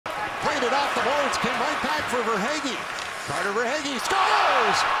faded off the boards, came right back for Verhaeghe. Carter Verhaeghe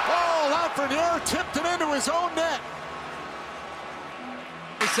scores! Oh, out for the air, tipped it into his own net.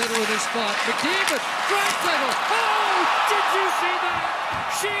 The center of his spot. McDavid, Draisaitl. Oh, did you see that?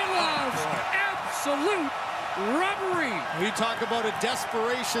 She loves absolute robbery. We talk about a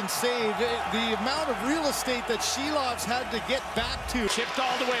desperation save. The amount of real estate that Shelov's had to get back to. Chipped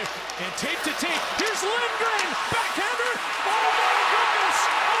all the way and tape to tape. Here's Lindgren, backhander. Oh my goodness!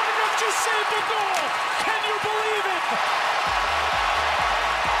 Ottawa just saved a goal. Can you believe it?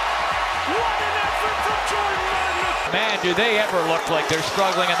 What an effort from Jordan Martin. Man, do they ever look like they're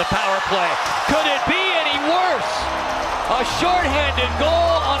struggling in the power play. Could it be any worse? A shorthanded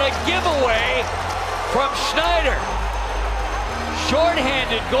goal on a giveaway from Schneider.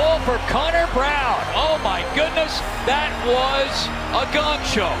 Shorthanded goal for Connor Brown. Oh my goodness, that was a gong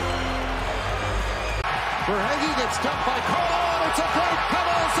show. Verhaeghe gets dumped by Cole. It's a great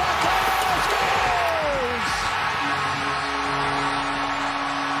pebble. Saka scores!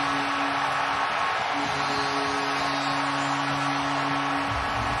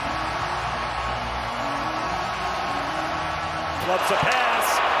 Loves a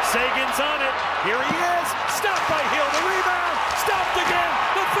pass. Sagan's on it. Here he is. Stopped by Hill. The rebound. Stopped again.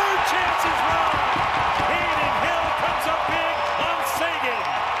 The third chance is wrong. Hayden Hill comes up big on Sagan.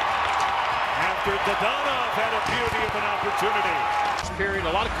 After Dadonov had a beauty of an opportunity. Period.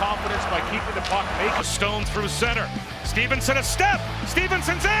 A lot of confidence by keeping the puck. Make a stone through center. Stevenson a step.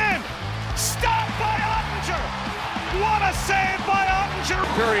 Stevenson's in. Stopped by Ottinger. What a save by Ottinger.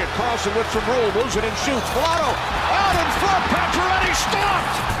 Period. Carlson with some room. Moves it and shoots. Votto out in front. Pacioretty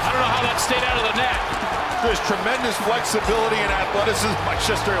stopped. I don't know how that stayed out of the net. There's tremendous flexibility and athleticism by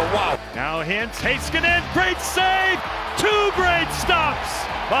Chester. Wow. Now Hintz, Heiskanen, great save! Two great stops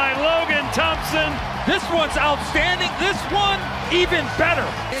by Logan Thompson. This one's outstanding. This one even better.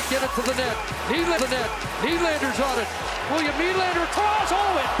 Can't get it to the net. Nylander's on it. William Nylander cross.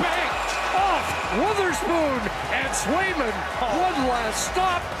 Oh, it banked off Witherspoon and Swayman. One last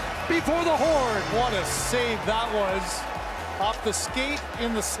stop before the horn. What a save that was. Off the skate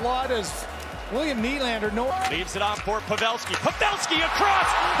in the slot as William Nylander Leaves it on for Pavelski. Pavelski across.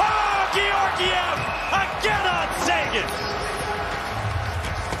 Oh, Georgiev again on Sagan.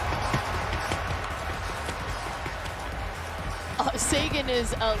 Sagan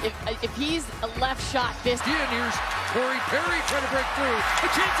is, if he's a left shot, this. And here's Corey Perry trying to break through. A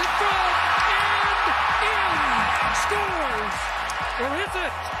chance in front. And scores. Or is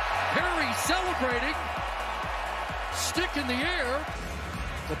it? Perry celebrating. Stick in the air.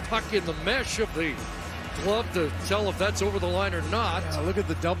 The puck in the mesh of the glove to tell if that's over the line or not. Yeah, look at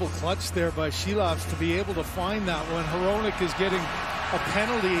the double clutch there by Shelovs to be able to find that one. Hronek is getting a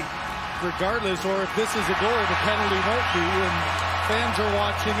penalty regardless, or if this is a goal, the penalty won't be. And fans are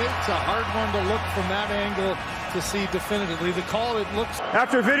watching it. It's a hard one to look from that angle to see definitively. The call, it looks...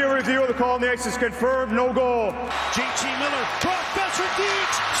 After video review of the call on the ice is confirmed, no goal. J.T. Miller, drop Besser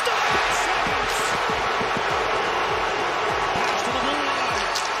Deeds, stop it, saves!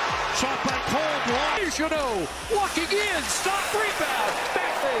 Shot by Cole, blind. Chanot walking in, stop, rebound,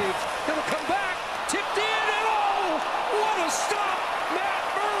 back save. Gonna come back, tipped in, and oh, what a stop! Matt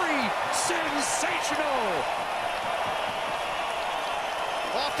Murray, sensational.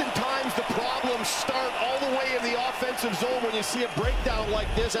 Oftentimes the problems start all the way in the offensive zone when you see a breakdown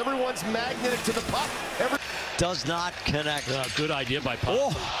like this. Everyone's magnetic to the puck. Does not connect. Good idea by Pop.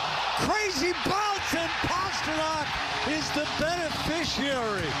 Oh, crazy bounce, and Pastrnak is the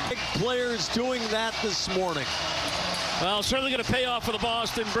beneficiary. Big players doing that this morning. Well, certainly going to pay off for the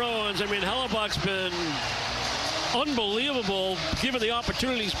Boston Bruins. I mean, Hellebuck's been unbelievable given the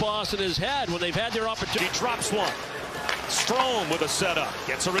opportunities Boston has had when they've had their opportunity. He drops one. Strome with a setup.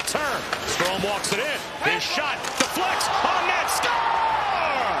 Gets a return. Strome walks it in. His shot deflects on net.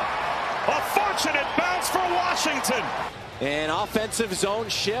 Score! A fortunate bounce for Washington. An offensive zone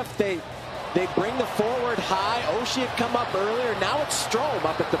shift. They bring the forward high. Oshie had come up earlier. Now it's Strome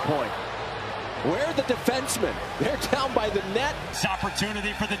up at the point. Where are the defensemen? They're down by the net. It's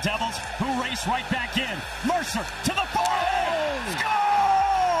opportunity for the Devils, who race right back in. Mercer to the forehand. Score!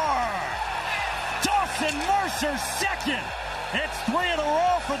 Dawson Mercer second. It's 3 in a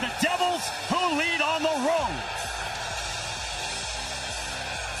row for the Devils, who lead on the road.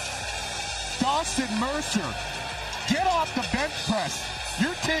 Dawson Mercer, get off the bench press.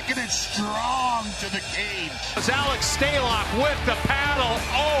 You're taking it strong to the cage. It's Alex Stalock with the paddle.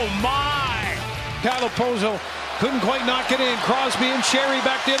 Oh my! Calipozzo couldn't quite knock it in. Crosby and Sherry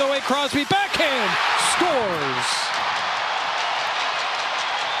back the other way. Crosby backhand scores.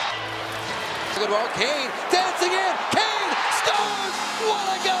 Good ball. Kane dancing in. Kane scores. What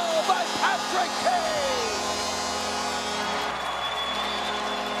a goal by Patrick Kane.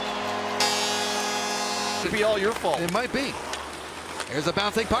 Could be all your fault. It might be. Here's a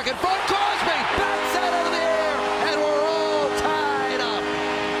bouncing puck in front. Crosby bats that out of the air, and we're all tied up.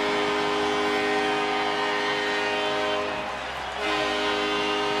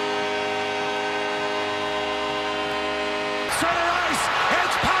 Center ice.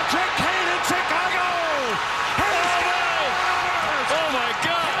 It's Patrick Kane in Chicago. Oh my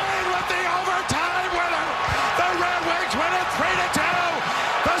God! Kane with the overtime winner. The Red Wings win it 3-2.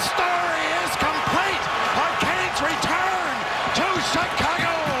 The story is complete on Kane's return to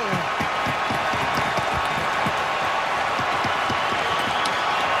Chicago.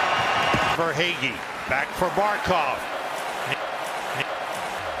 Verhaeghe back for Barkov.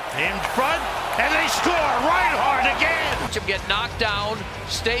 In front, and they score. Reinhart again. Watch him get knocked down,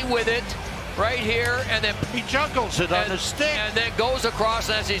 stay with it, right here, and then He juggles it on the stick. and then goes across,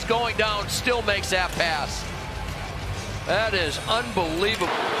 and as he's going down, still makes that pass. That is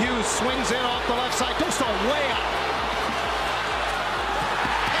unbelievable. Hughes swings in off the left side. Dostal way up.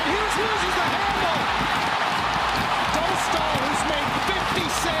 And Hughes loses the handle. Dostal, who's made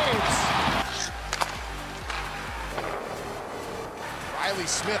 50 saves. Riley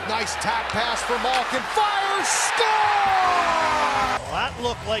Smith, nice tap pass for Malkin. Fires, score! That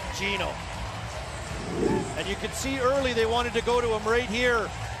looked like Gino. And you could see early they wanted to go to him right here.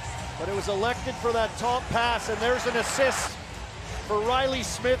 But it was elected for that top pass, and there's an assist for Riley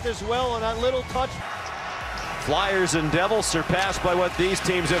Smith as well on that little touch. Flyers and Devils surpassed by what these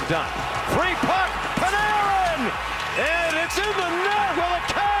teams have done. Free puck, Panarin! And it's in the net with a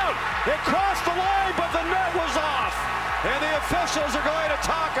count! It crossed the line, but the net was off! And the officials are going to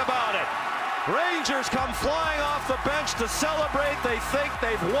talk about it. Rangers come flying off the bench to celebrate. They think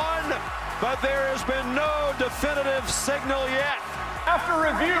they've won, but there has been no definitive signal yet. After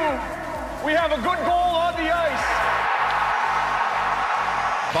review, we have a good goal on the ice.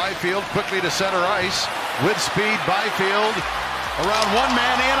 Byfield quickly to center ice. With speed, Byfield around one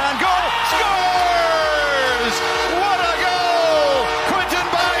man in on goal. Scores! What a goal! Quentin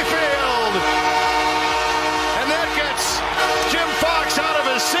Byfield! And that gets Jim Fox out of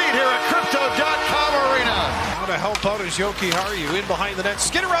his seat here at Crypto.com Arena. How to help out is Yoki Haru in behind the net.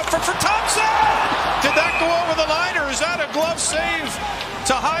 Skinner up for Thompson! Did that go over the line, or is that a glove save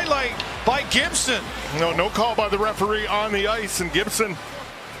to highlight by Gibson? No call by the referee on the ice, and Gibson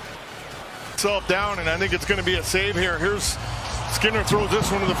himself down, and I think it's going to be a save here. Here's Skinner, throws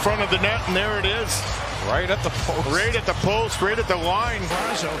this one to the front of the net, and there it is. Right at the post. Right at the post, right at the line.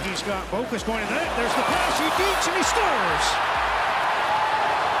 Brazo, he's got Bokus going to the net. There's the pass. He beats and he scores.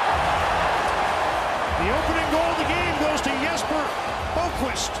 The opening goal of the game goes to Jesper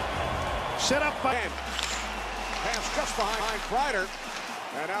Boquist. Set up by Pass just behind Kreider.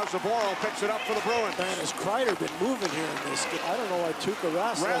 And now Zaboral picks it up for the Bruins. Man, has Kreider been moving here in this game? I don't know why Tuukka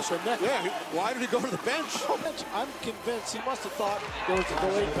Rask or neck. Yeah, why did he go to the bench? I'm convinced he must have thought there was a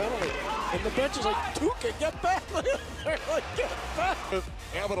delayed penalty. And the bench is like, Tuukka, get back. They're like, get back.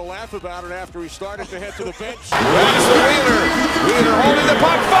 Able to laugh about it after he started to head to the bench. That's the Wheeler. Wheeler holding the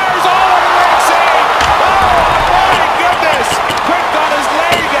puck, fires all over the net save. Oh, my goodness. Quick on his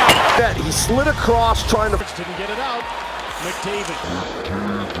leg out. He slid across trying to... Didn't get it out. McDavid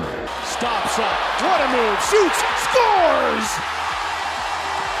stops up. What a move. Shoots. Scores.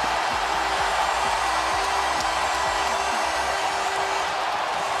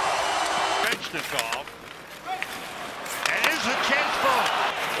 Benchnikov. And here's a chance for...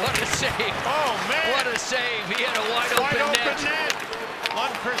 What a save! Oh, man! What a save! He had a wide open net.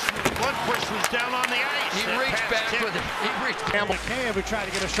 Lundqvist was down on the ice. He reached back with it. He reached. Campbell Cam who tried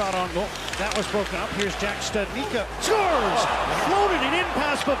to get a shot on goal. That was broken up. Here's Jack Studnicka. Scores! Floated it in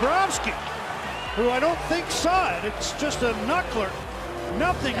past Bobrovsky, who I don't think saw it. It's just a knuckler.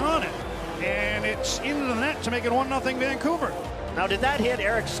 Nothing on it. And it's into the net to make it 1-0 Vancouver. Now, did that hit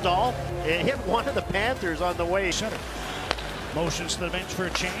Eric Stahl? It hit one of the Panthers on the way. Center. Motions to the bench for a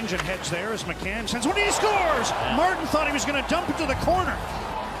change and heads there as McCann sends one. He scores! Martin thought he was going to dump it to the corner.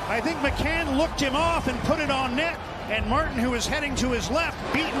 I think McCann looked him off and put it on net. And Martin, who was heading to his left,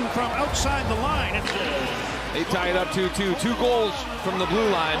 beaten from outside the line. They tie it up 2-2. 2 goals from the blue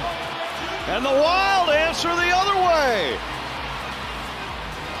line. And the Wild answer the other way.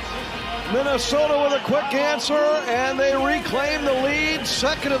 Minnesota with a quick answer, and they reclaim the lead.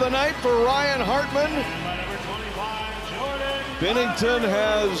 Second of the night for Ryan Hartman. Binnington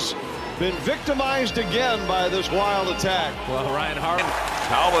has been victimized again by this Wild attack. Well, Ryan Hartman.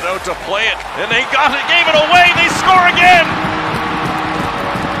 Talbot out to play it, and they got it, gave it away, they score again!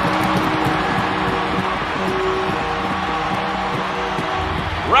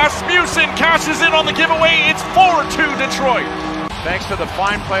 Rasmussen cashes in on the giveaway. It's 4-2 Detroit. Thanks to the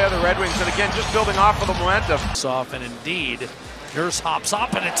fine play of the Red Wings, and again, just building off of the momentum. Off, and indeed, Nurse hops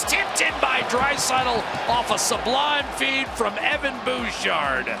up, and it's tipped in by Draisaitl off a sublime feed from Evan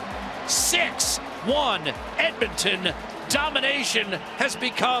Bouchard. 6-1 Edmonton. Domination has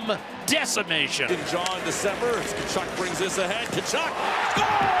become decimation. John December, as Tkachuk brings this ahead. Tkachuk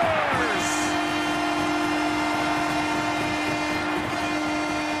scores!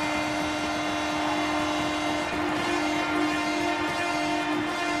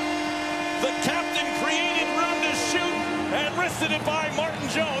 The captain created room to shoot and wristed it by Martin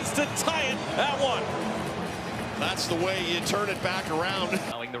Jones to tie it at 1. That's the way you turn it back around.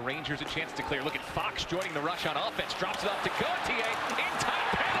 Allowing the Rangers a chance to clear. Look at Fox joining the rush on offense. Drops it off to Gauthier. In time,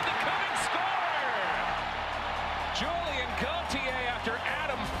 penalty coming, score! Julian Gauthier after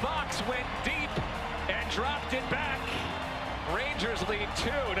Adam Fox went deep and dropped it back. Rangers lead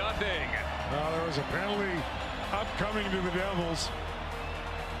 2-0. There was a penalty upcoming to the Devils.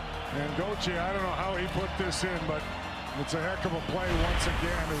 And Gauthier, I don't know how he put this in, but it's a heck of a play once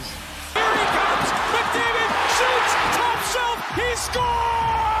again. Here he comes! McDavid shoots! Top shelf! He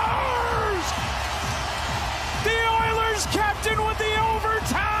scores! The Oilers captain with the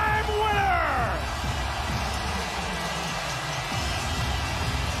overtime winner!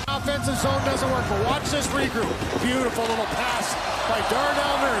 Offensive zone doesn't work, but watch this regroup. Beautiful little pass by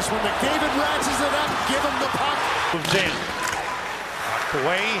Darnell Nurse. When McDavid ratchets it up, give him the puck. Moves in. Knocked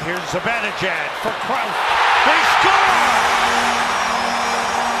away. Here's Zibanejad for Kraut. They score!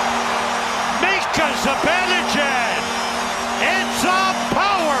 Zibanejad. It's a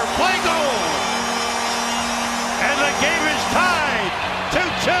power play goal. And the game is tied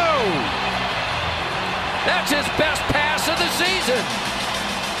 2-2. That's his best pass of the season.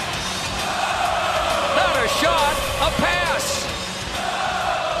 Not a shot, a pass.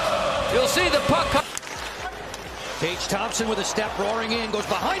 You'll see the puck come. Tage Thompson with a step roaring in, goes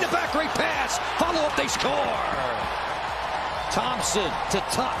behind the back, great pass. Follow up, they score. Thompson to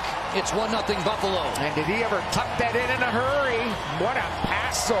Tuck. It's 1-0 Buffalo. And did he ever tuck that in a hurry? What a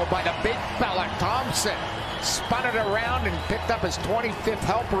pass, though, by the big fella, Thompson. Spun it around and picked up his 25th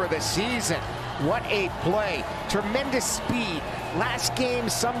helper of the season. What a play. Tremendous speed. Last game,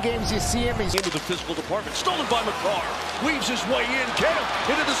 some games you see him, he's into the physical department. Stolen by McCarr. Weaves his way in. Kale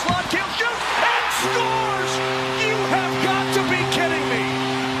into the slot. Kale shoots and scores! You have got to be kidding me.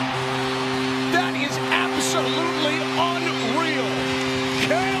 That is absolutely unreal.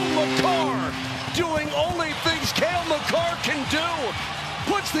 Kale McCarr doing only things Kale McCarr can do.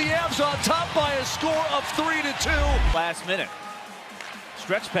 Puts the Avs on top by a score of 3-2. Last minute.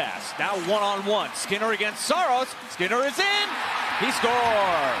 Stretch pass. Now one-on-one. Skinner against Saros. Skinner is in. He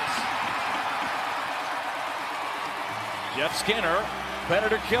scores. Jeff Skinner,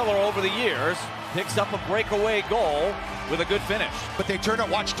 predator killer over the years, picks up a breakaway goal with a good finish. But they turn it.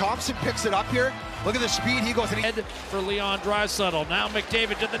 Watch Thompson picks it up here. Look at the speed he goes. And for Leon Draisaitl. Now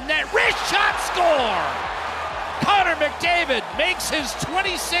McDavid to the net. Wrist shot, score! Connor McDavid makes his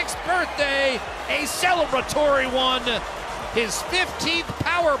 26th birthday a celebratory one. His 15th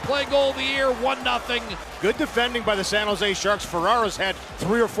power play goal of the year, 1-0. Good defending by the San Jose Sharks. Ferraro's had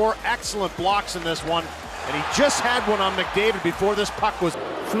 3 or 4 excellent blocks in this one, and he just had one on McDavid before this puck was.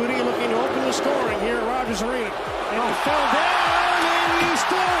 Foudy looking to open the scoring here at Rogers Arena. And he fell down, and he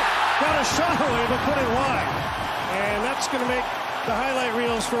still got a shot away, but put it wide. And that's going to make the highlight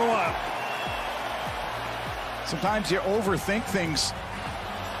reels for a while. Sometimes you overthink things.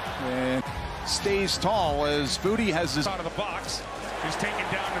 And stays tall as Foudy has his out of the box. He's taken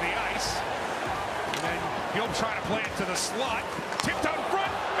down to the ice. And then he'll try to play it to the slot. Tipped out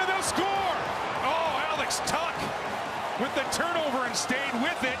front, and they'll score. Oh, Alex Tuck with the turnover and stayed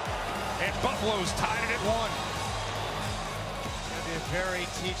with it. And Buffalo's tied it at 1. It'll be a very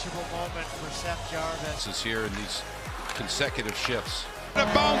teachable moment for Seth Jarvis. Is here in these consecutive shifts. A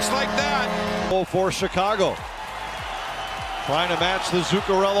bounce like that. Goal for Chicago. Trying to match the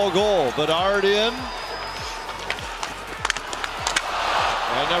Zuccarello goal. Bedard in.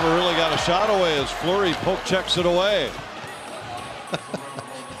 And never really got a shot away as Fleury poke checks it away.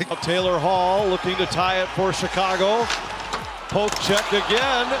 Taylor Hall looking to tie it for Chicago. Poke check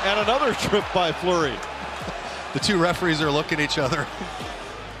again, and another trip by Fleury. The two referees are looking at each other.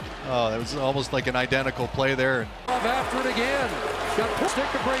 Oh, that was almost like an identical play there. After it again. Got to stick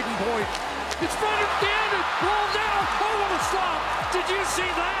to Braden Point. It's front-handed. Ball down. Oh, what a stop. Did you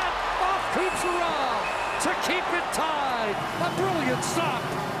see that? Off Kucherov to keep it tied. A brilliant stop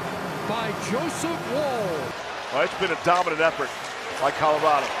by Joseph Woll. Well, it's been a dominant effort by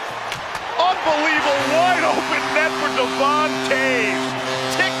Colorado. Unbelievable wide open net for Devon Toews.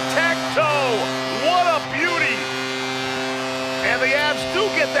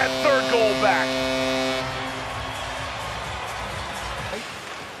 get that third goal back.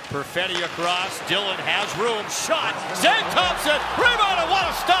 Perfetti across. Dillon has room. Shot. Zach Thompson. Rebound. And what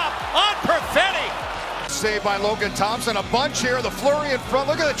a stop on Perfetti. Saved by Logan Thompson. A bunch here. The flurry in front.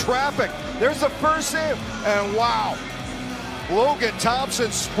 Look at the traffic. There's the first save. And wow. Logan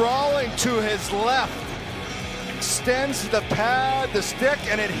Thompson sprawling to his left. Extends the pad, the stick,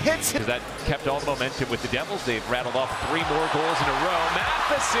 and it hits him. That kept all the momentum with the Devils. They've rattled off 3 more goals in a row.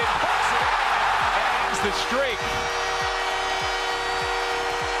 Matheson ends the streak.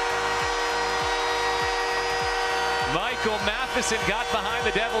 Michael Matheson got behind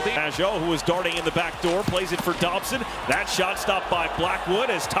the Devil D. Pajot, who was darting in the back door, plays it for Dobson. That shot stopped by Blackwood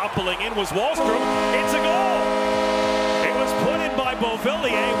as toppling in was Wahlstrom. It's a goal! It was put in by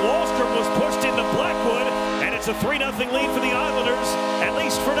Beauvillier. Wahlstrom was pushed into Blackwood, and it's a 3-0 lead for the Islanders, at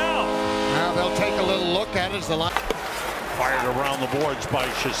least for now. Now they'll take a little look at it as the line. Fired around the boards by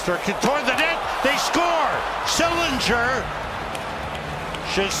Shesterkin toward the net. They score! Sillinger.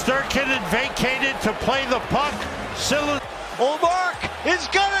 Shesterkin had vacated to play the puck. Olmark is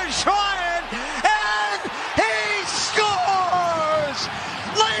gonna try it, and he scores!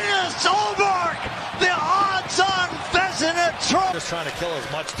 Linus Olmark, the odds-on Pheasant at Trump. Just trying to kill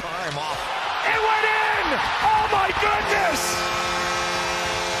as much time off. It went in! Oh my goodness!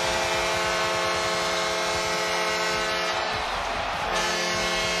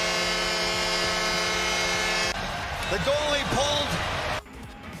 The goalie pulled.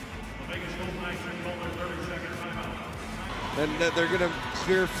 And they're going to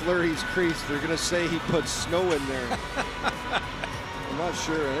clear Fleury's crease. They're going to say he put snow in there. I'm not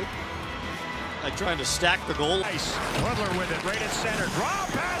sure, eh? Like trying to stack the goal. Nice. Woodler with it, right at center. Draw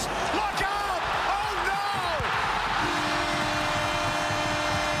pass. Look out! Oh no!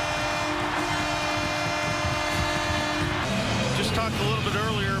 Just talked a little bit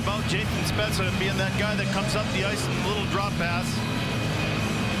earlier about Jason Spezza being that guy that comes up the ice in a little drop pass.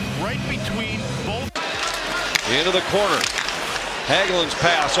 Right between both. Into the corner. Hagelin's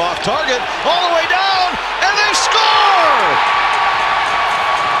pass off target, all the way down, and they score!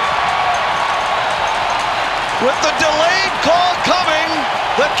 With the delayed call coming,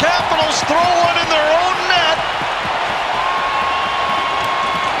 the Capitals throw one in their own net.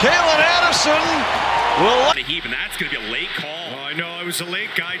 Kalen Addison will... And that's going to be a late call. Oh, I know. It was a late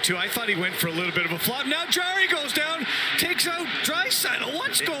guy, too. I thought he went for a little bit of a flop. Now Jarry goes down, takes out Draisaitl.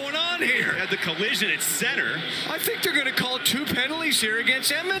 What's going on here? Had the collision at center. I think they're going to call 2 penalties here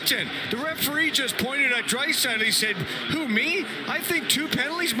against Edmonton. The referee just pointed at Draisaitl. He said, who, me? I think 2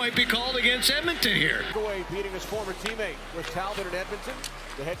 penalties might be called against Edmonton here. Away, beating his former teammate with Talbot in Edmonton.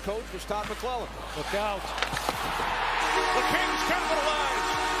 The head coach was Todd McClellan. Look out. The Kings capitalize.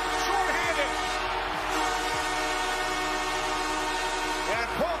 Short-handed. And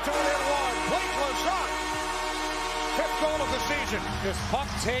Colton in one. Blake shot. 5th goal of the season. This puck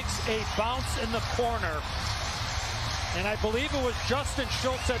takes a bounce in the corner. And I believe it was Justin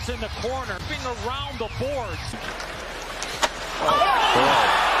Schultz that's in the corner, being around the boards.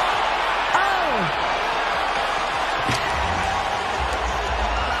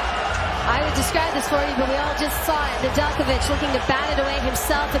 I would describe this for you, but we all just saw it. Nedeljkovic looking to bat it away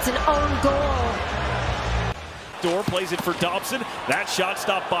himself. It's an own goal. Door plays it for Dobson. That shot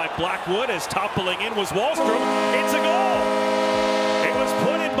stopped by Blackwood as toppling in was Wahlstrom. It's a goal! It was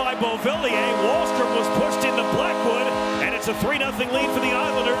put in by Beauvillier. Wahlstrom was pushed into Blackwood, and it's a 3-0 lead for the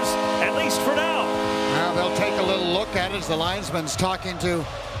Islanders, at least for now. Now they'll take a little look at it as the linesman's talking to,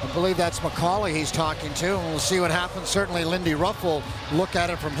 I believe that's McCauley he's talking to, and we'll see what happens. Certainly Lindy Ruff will look at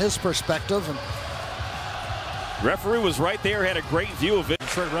it from his perspective. And referee was right there, had a great view of it.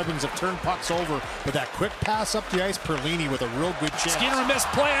 Detroit Red Wings have turned pucks over, but that quick pass up the ice, Perlini with a real good chance. Skinner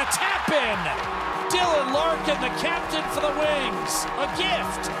misplay, a tap in. Dylan Larkin, the captain for the Wings. A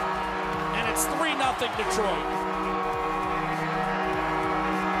gift. And it's 3-0 Detroit.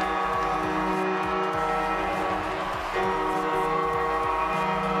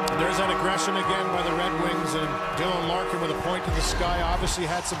 There's that aggression again by the Red Wings, and Dylan Larkin with a point to the sky obviously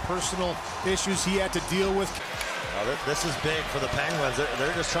had some personal issues he had to deal with. This is big for the Penguins.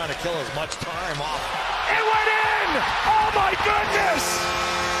 They're just trying to kill as much time off. It went in! Oh my goodness!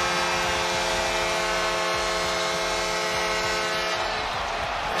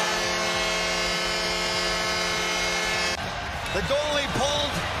 the goalie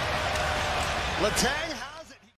pulled. Letang